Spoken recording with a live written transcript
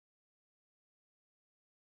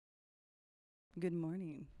Good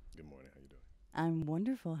morning. Good morning. How you doing? I'm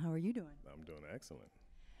wonderful. How are you doing? I'm doing excellent.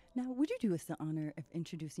 Now, would you do us the honor of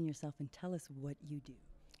introducing yourself and tell us what you do?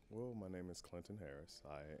 Well, my name is Clinton Harris.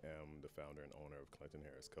 I am the founder and owner of Clinton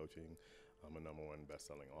Harris Coaching. I'm a number one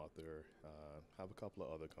best-selling author. Have a couple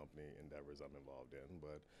of other company endeavors I'm involved in,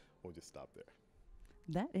 but we'll just stop there.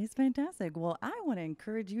 That is fantastic. Well, I want to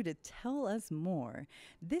encourage you to tell us more.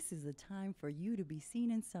 This is a time for you to be seen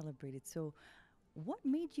and celebrated. So, what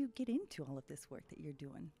made you get into all of this work that you're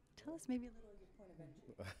doing? Tell us maybe a little of your point of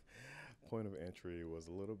entry. Point of entry was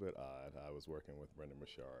a little bit odd. I was working with Brendan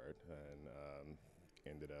Bouchard and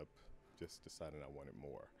ended up just deciding I wanted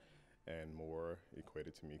more. And more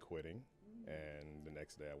equated to me quitting. And the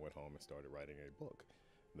next day I went home and started writing a book.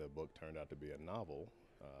 The book turned out to be a novel.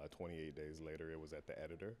 28 days later, it was at the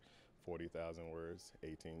editor, 40,000 words,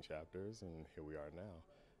 18 chapters, and here we are now.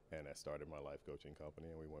 And I started my life coaching company,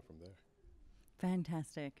 and we went from there.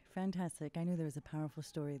 Fantastic, fantastic. I knew there was a powerful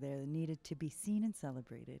story there that needed to be seen and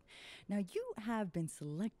celebrated. Now, you have been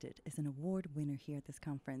selected as an award winner here at this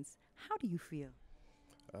conference. How do you feel?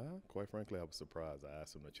 Quite frankly, I was surprised. I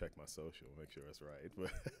asked him to check my social, make sure it's right.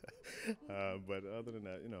 But other than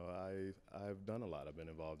that, I've done a lot. I've been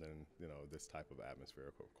involved in this type of atmosphere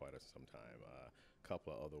for quite some time. A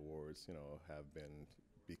couple of other awards, have been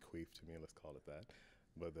bequeathed to me. Let's call it that.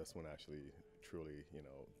 But this one actually truly,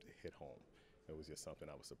 hit home. It was just something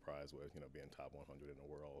I was surprised with. Being top 100 in the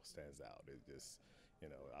world stands out. It just,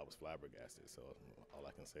 I was flabbergasted. So all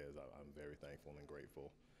I can say is I'm very thankful and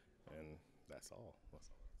grateful, and that's all. That's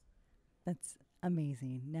all. That's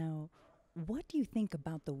amazing. Now, what do you think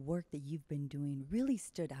about the work that you've been doing really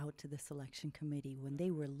stood out to the selection committee when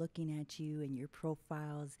they were looking at you and your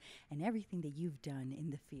profiles and everything that you've done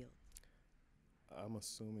in the field? I'm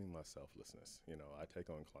assuming my selflessness. I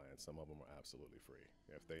take on clients. Some of them are absolutely free.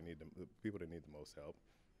 If they need the people that need the most help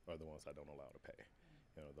are the ones I don't allow to pay.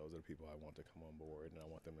 Those are the people I want to come on board, and I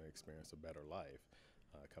want them to experience a better life.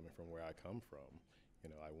 Coming from where I come from,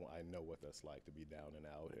 I know what that's like to be down and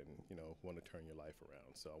out, and want to turn your life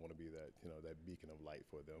around. So I want to be that beacon of light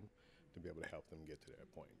for them, to be able to help them get to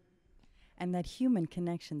that point. And that human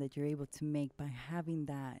connection that you're able to make by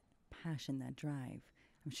having that passion, that drive,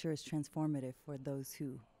 I'm sure is transformative for those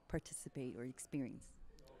who participate or experience.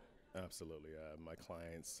 Absolutely. My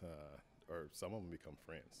clients, or some of them become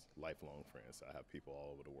friends, lifelong friends. I have people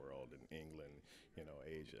all over the world, in England,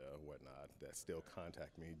 Asia, whatnot, that still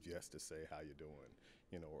contact me just to say how you're doing,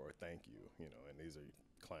 or thank you, and these are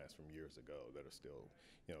clients from years ago that are still,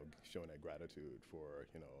 showing that gratitude for,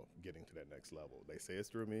 getting to that next level. They say it's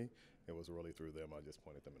through me. It was really through them. I just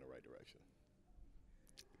pointed them in the right direction.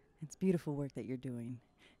 It's beautiful work that you're doing.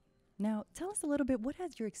 Now, tell us a little bit, what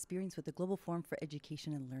has your experience with the Global Forum for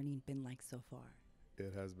Education and Learning been like so far?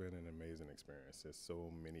 It has been an amazing experience. There's so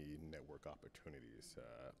many network opportunities.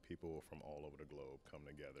 People from all over the globe come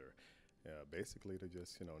together, basically to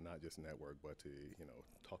just, not just network, but to,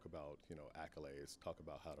 talk about, accolades, talk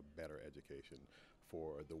about how to better education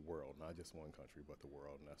for the world, not just one country, but the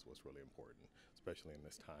world. And that's what's really important, especially in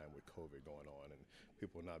this time with COVID going on and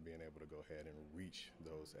people not being able to go ahead and reach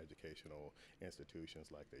those educational institutions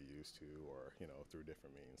like they used to, or, through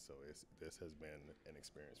different means. So this has been an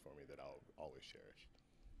experience for me that I'll always cherish.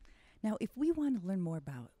 Now, if we want to learn more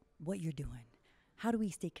about what you're doing, how do we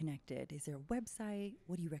stay connected? Is there a website?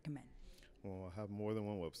 What do you recommend? Well, I have more than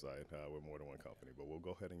one website with more than one company, but we'll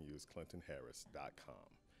go ahead and use clintonharris.com.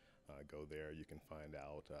 Go there, you can find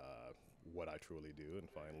out what I truly do and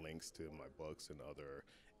find links to my books and other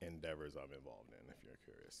endeavors I'm involved in if you're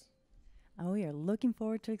curious. We are looking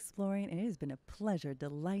forward to exploring. It has been a pleasure,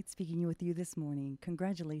 delight speaking with you this morning.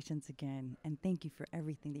 Congratulations again, and thank you for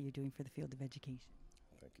everything that you're doing for the field of education.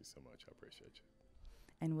 Thank you so much. I appreciate you.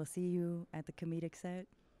 And we'll see you at the comedic set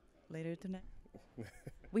later tonight.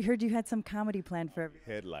 We heard you had some comedy planned for everyone.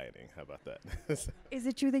 Headlining, how about that? Is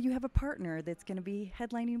it true that you have a partner that's going to be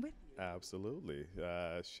headlining with you? Absolutely.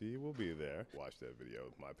 She will be there. Watch that video.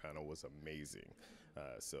 My panel was amazing.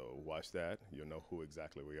 So watch that. You'll know who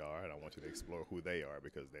exactly we are, and I want you to explore who they are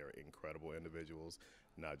because they're incredible individuals,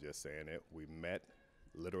 not just saying it. We met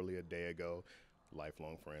literally a day ago,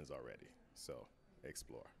 lifelong friends already. So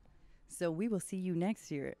explore. So we will see you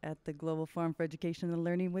next year at the Global Forum for Education and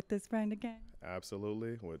Learning with this friend again.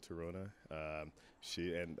 Absolutely, with Taruna.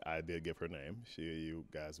 She and I did give her name. You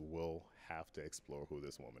guys will have to explore who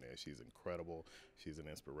this woman is. She's incredible. She's an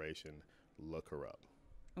inspiration. Look her up.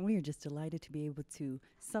 And we are just delighted to be able to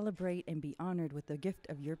celebrate and be honored with the gift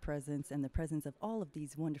of your presence and the presence of all of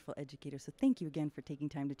these wonderful educators. So thank you again for taking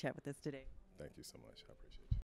time to chat with us today. Thank you so much. I appreciate it.